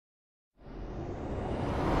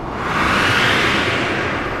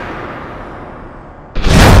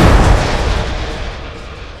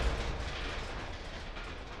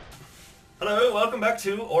back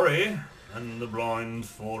to Ori and the Blind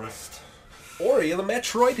Forest. Ori, the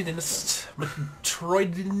Metroidiest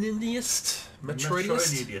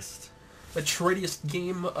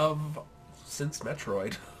game of since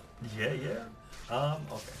Metroid. Yeah.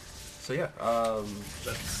 Okay. So yeah,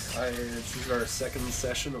 this is our second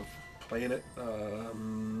session of playing it.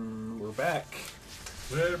 We're back.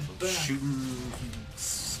 Shooting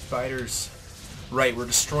spiders. Right, we're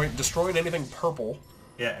destroying anything purple.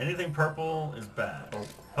 Yeah, anything purple is bad.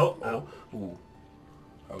 Oh. Ooh.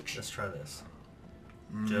 Ouch. Let's try this.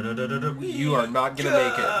 You are not gonna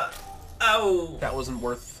make it. Ow! That wasn't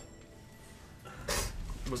worth.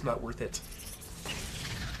 It was not worth it.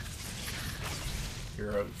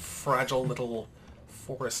 You're a fragile little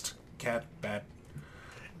forest cat bat.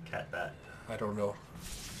 Cat bat. I don't know.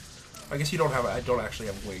 I guess you don't have. I don't actually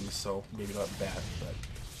have wings, so maybe not bat. But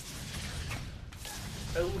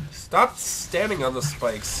stop standing on the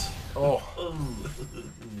spikes. Oh.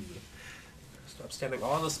 Stop standing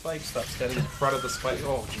on the spikes. Stop standing in front of the spike.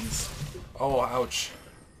 Oh, jeez. Oh, ouch.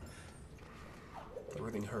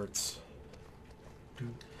 Everything hurts.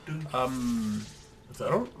 I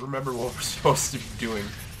don't remember what we're supposed to be doing.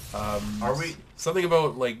 Are we? Something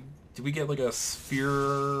about, like, did we get, like, a sphere,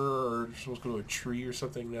 or supposed to go to a tree or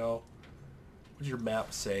something now? What does your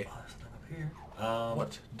map say? Oh, there's nothing up here.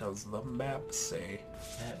 What does the map say?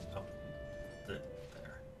 There.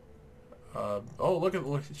 Oh, look at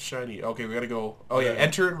shiny. Okay, we gotta go. Oh, yeah,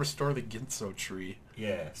 enter and restore the Ginso tree.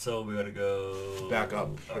 Yeah, so we gotta go... Back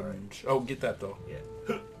up. All right. Oh, get that, though. Yeah.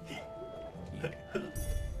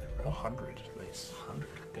 100. Nice. 100.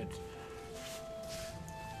 Good.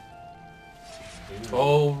 Ooh.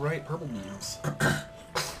 Oh, right, purple memes.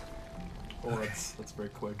 Oh, that's very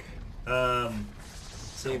quick.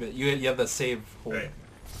 Save it. You have the save hold. Right.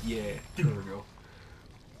 Yeah. There we go.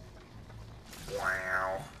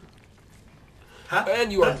 Wow. Huh?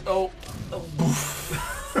 And you are... Oh.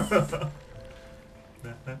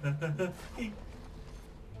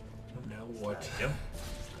 Now what?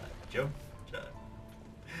 Jump.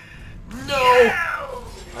 No!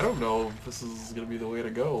 I don't know if this is going to be the way to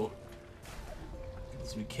go.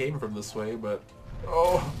 Because we came from this way, but...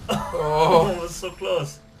 Oh! Oh, it was so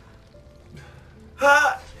close.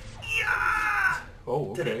 Ha! Yeah!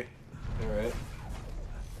 Oh, okay. Alright.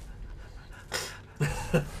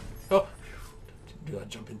 Oh! Do not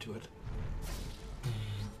jump into it.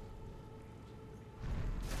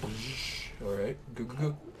 Alright.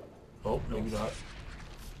 Go. Oh, maybe not.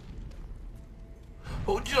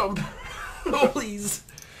 Oh, jump! Oh, please!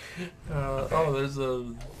 Oh, there's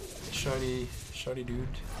a shiny dude.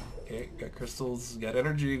 Okay, got crystals, got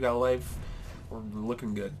energy, got life. We're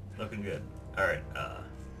looking good. Looking good. Alright,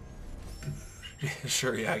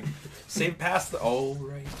 Sure, yeah. Save past the... Oh,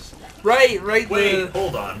 right. Right! Wait,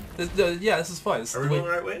 hold on. Yeah, this is fine. Are we going the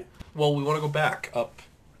right way? Well, we want to go back up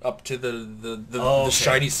to the okay.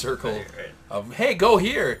 shiny circle Right. of, hey, go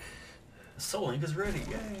here! Soul Link is ready,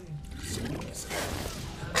 yay!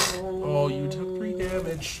 Oh, you took 3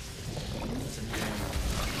 damage.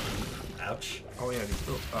 Ouch. Oh, yeah.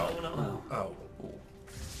 Oh, no. Oh.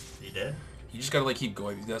 You dead? You just gotta, like, keep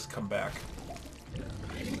going. He has to come back.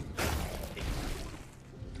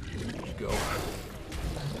 Just go.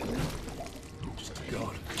 Just keep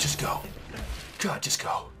going. Just go. God, just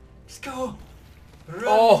go. Just go.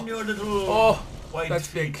 Run your little white that's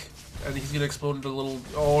feet. big. And he's gonna explode into little...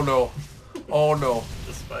 Oh, no. Oh, no.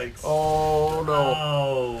 The spikes. Oh, no.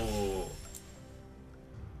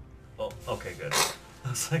 Oh, okay, good. I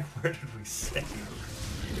was like, where did we save?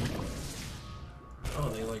 Oh,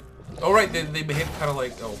 they like... Oh, right, they behave kind of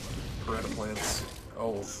like... Oh, piranha plants.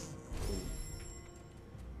 Oh.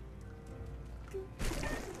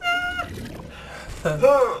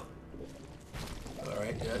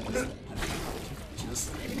 Alright, yeah,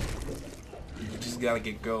 you just gotta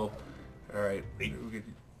get go. Alright.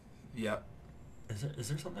 Yeah. Is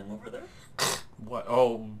there something over there? What?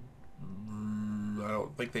 Oh, I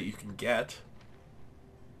don't think that you can get.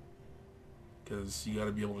 Because you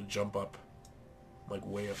gotta be able to jump up, like,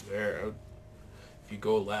 way up there. If you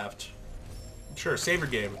go left. Sure, save your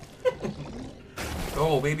game.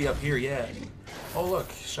 Oh, maybe up here, yeah. Oh, look,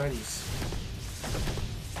 shinies.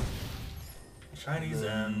 Shinies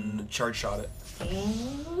and... Charge shot it.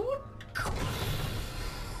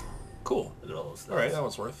 Cool. Look at all those things. Alright, that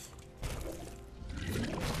was worth.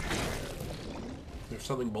 There's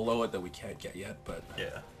something below it that we can't get yet, but...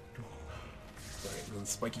 Yeah. Alright, and then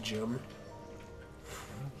spiky gem.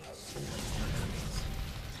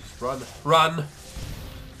 Run! Run!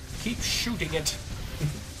 Keep shooting it!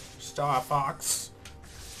 Star Fox.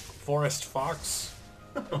 Forest Fox.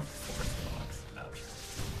 Forest Fox. Ouch.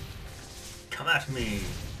 Come at me.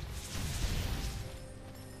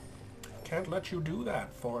 Can't let you do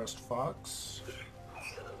that, Forest Fox.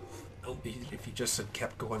 Oh. If you just had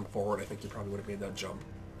kept going forward, I think you probably would have made that jump.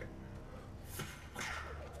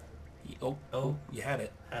 Oh, you had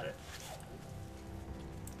it. Had it.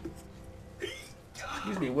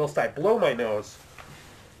 Excuse me, whilst I blow my nose.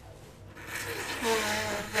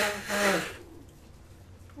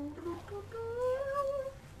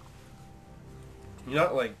 Can you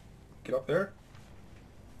not, like, get up there?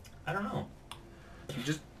 I don't know. You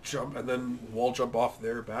just jump and then wall jump off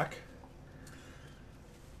there back?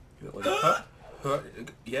 Like,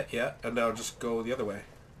 yeah, and now just go the other way.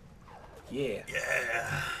 Yeah.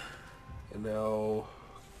 Yeah. And now...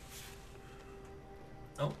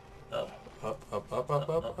 Oh. Up.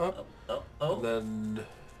 Oh. And then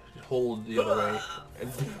hold the other way.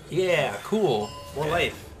 And, yeah, cool. More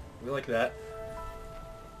life. We like that.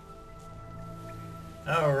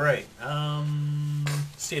 Alright.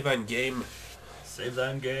 Save on game. Save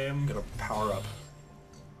that game. I'm gonna power up.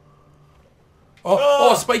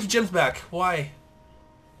 Oh, Spiky Jim's back. Why?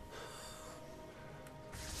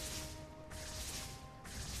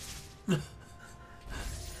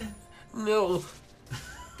 No.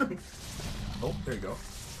 Oh, there you go.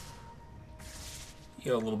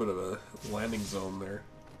 You got a little bit of a landing zone there.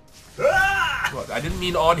 Ah! Look, I didn't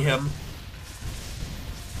mean on him.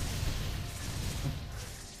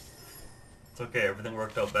 It's okay, everything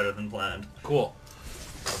worked out better than planned. Cool.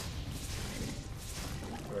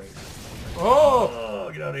 Alright. Oh!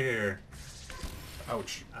 Oh, get out of here.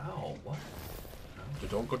 Ouch. Ow, what?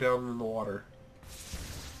 Don't go down in the water.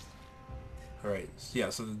 Alright,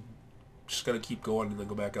 yeah, so just gotta keep going and then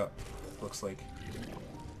go back up. Looks like.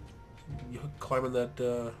 You climb on that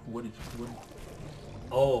wood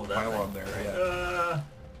Oh, that pylon thing. there, yeah.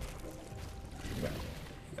 Yeah.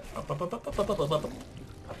 Up. Up.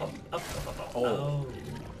 Oh.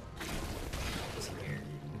 Listen here.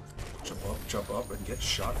 Jump up, and get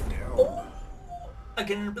shot down. Oh. I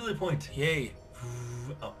get an ability point. Yay.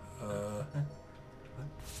 Oh.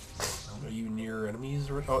 Are you near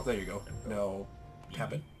enemies? Or... Oh, there you go. Now,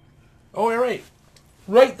 tap it. Oh, all right.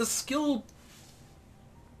 Right, the skill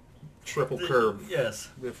triple curve. Yes.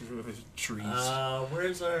 With trees.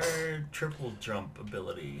 Where's our triple jump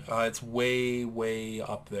ability? It's way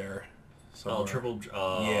up there. Oh, triple.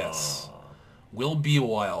 Yes. Will be a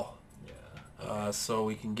while. Yeah. Okay. So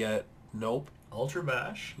we can get. Nope. Ultra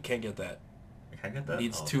bash. We can't get that. I can't get that. It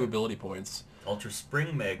needs 2 ability points. Ultra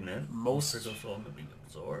spring magnet. Most critical soul will be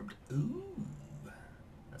absorbed. Ooh,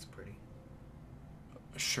 that's pretty.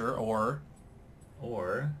 Sure, Or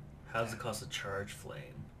how's it cost a charge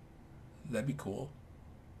flame? that'd be cool.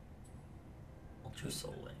 Ultra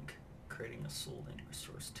soul link. Creating a soul link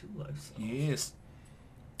restores 2 life cells. Yes.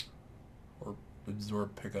 Or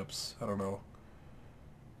absorb pickups. I don't know.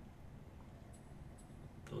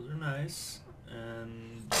 Those are nice,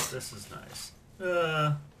 and this is nice.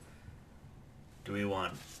 Do we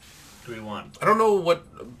want? I don't know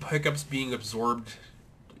what pickups being absorbed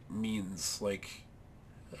means. Like,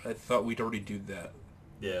 I thought we'd already do that.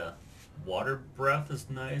 Yeah. Water breath is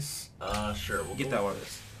nice. Sure, we'll Get go that with one.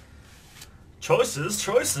 this.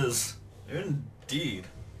 Choices. Indeed.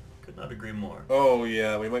 Could not agree more. Oh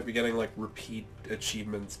yeah, we might be getting like repeat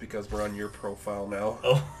achievements because we're on your profile now.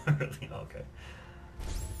 Oh, really? Okay.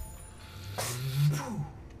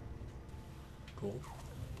 Cool.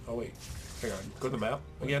 Oh wait, hang on. Go to the map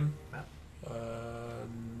again. Map.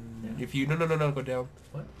 If you no, go down.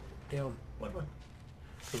 What? Down. What?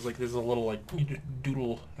 Because like there's a little like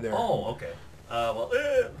doodle there. Oh, okay. Well,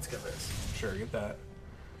 let's get this. Sure, get that.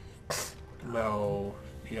 Now,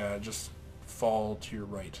 yeah, just fall to your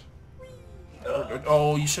right.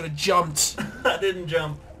 Oh, you should have jumped. I didn't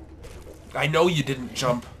jump. I know you didn't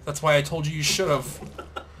jump. That's why I told you should have.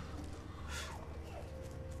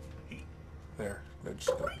 There. No,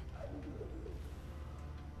 just go.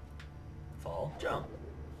 Fall. Jump.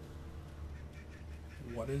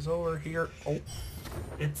 What is over here? Oh.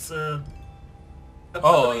 It's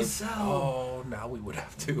ability cell. Oh, now we would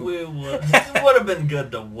have to. We would. It would have been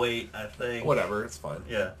good to wait, I think. Whatever, it's fine.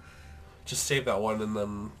 Yeah. Just save that one, and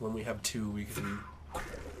then when we have 2, we can...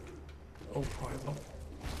 Oh, oh.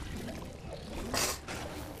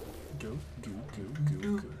 Go.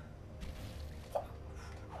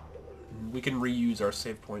 We can reuse our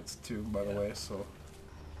save points too, by the way, so...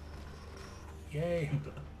 Yay!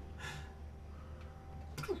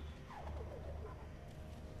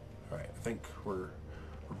 Alright, I think we're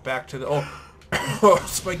back to the... Oh! Oh,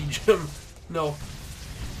 Spiky Jim! No.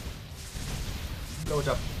 No, it's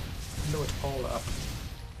up. No, it's all up.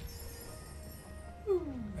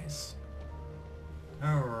 Nice.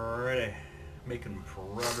 Alrighty. Making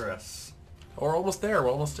progress. We're almost there.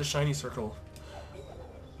 We're almost to shiny circle.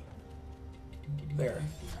 There.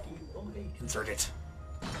 Insert it.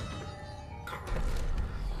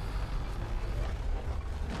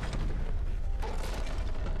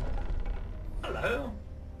 Hello.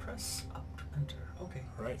 Press up to enter. Okay.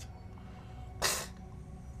 Right.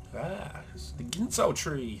 Ah, it's the Ginso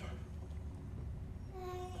tree.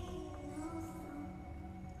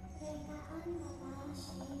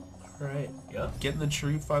 Alright. Yep. Get in the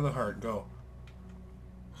tree, find the heart, go.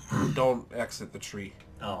 Don't exit the tree.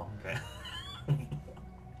 Oh, okay.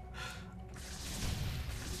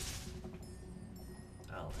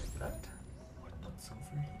 I'll take that. What's over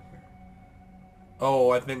here? Oh,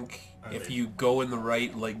 I think Are if they- you go in the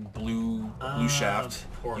right, like, blue shaft, you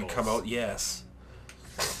portals. come out, yes.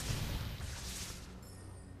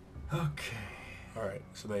 Okay. Alright,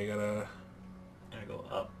 so now you gotta... Gonna go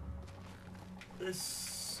up.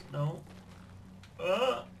 This... No.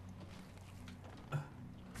 You're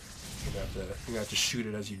gonna have to shoot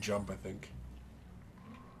it as you jump, I think.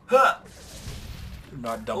 Ha!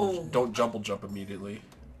 Not double... Don't jump immediately.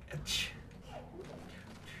 Etch.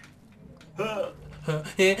 Ha!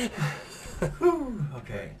 Okay.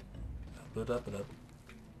 Okay. Put it up, put it up.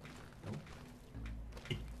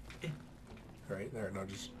 Nope. Alright, there, now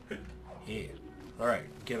just... Yeah.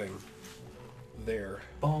 Alright, getting there.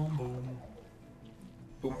 Boom, boom.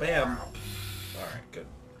 Boom, bam. Alright, good.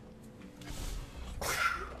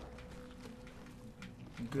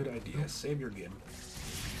 Good idea. Save your game.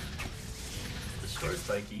 Destroy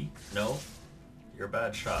Spiky. No. You're a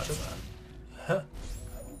bad shot, son. Huh.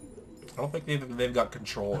 I don't think they've got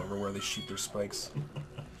control over where they shoot their spikes.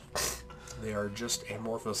 They are just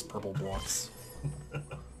amorphous purple blocks.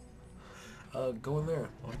 Go in there.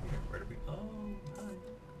 Oh, here. Where do we... Oh, hi.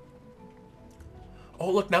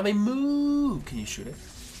 Oh, look, now they move! Can you shoot it?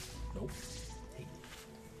 Nope. Hey.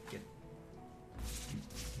 Get...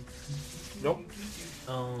 Nope.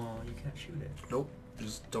 Oh, you can't shoot it. Nope.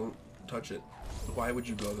 Just don't touch it. Why would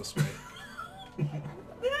you go this way?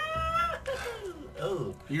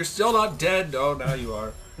 Oh. You're still not dead. Oh, now you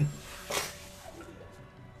are.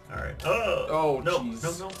 Alright. Oh! Oh, no,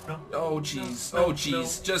 jeez. no, no. Oh, jeez. No, Oh, no,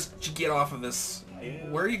 jeez. no. Just get off of this. Ew.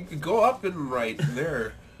 Where you go up and right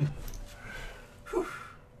there.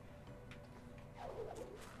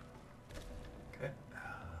 Okay.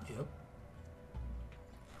 Yep.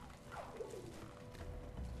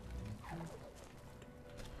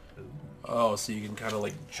 Oh, so you can kind of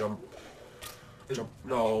like jump. Jump.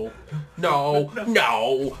 No. No.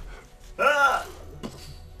 No. Ah!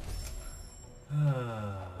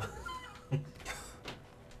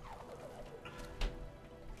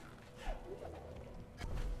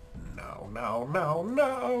 No, no, no,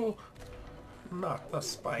 no. Not the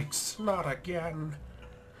spikes. Not again.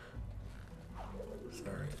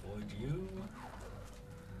 Sorry. Avoid you.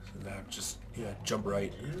 So now just, yeah, jump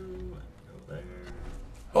right. You. Go there.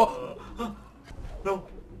 Oh! No.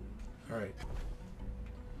 Alright.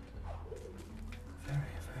 Very,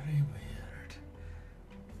 very weird.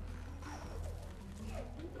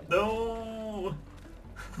 No.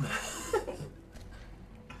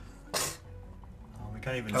 Oh, we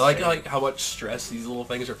can't even. I like say. how much stress these little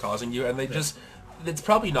things are causing you, and they just, it's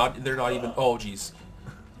probably not, they're not even, oh jeez.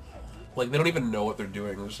 Like, they don't even know what they're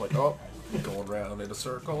doing. They're just like, oh, going around in a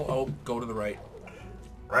circle. Oh, go to the right.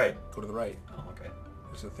 Right. Go to the right. Oh, okay.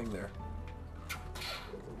 There's a thing there.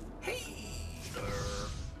 Hey.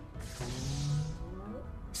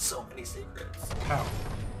 So many secrets. How?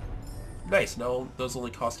 Nice. No, those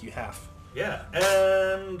only cost you half. Yeah,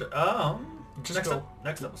 and Just next go. up,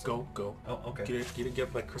 next episode. Go. Oh, okay.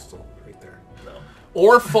 Get my crystal right there. No.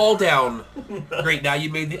 Or fall down. Great, now you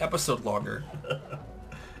made the episode longer.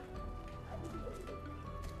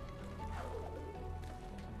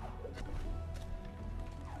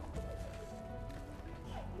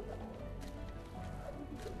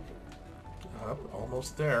 Up,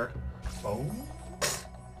 almost there. Oh.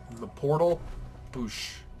 The portal.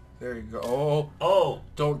 Boosh. There you go. Oh, Oh.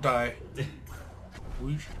 don't die.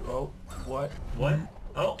 Whoosh. Oh, what? What?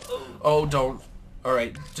 Oh. Oh. Oh, don't.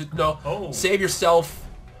 Alright, no. Oh. Save yourself.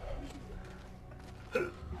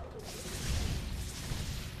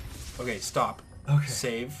 Okay, stop. Okay.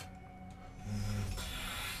 Save.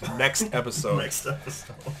 Next episode. Next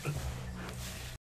episode.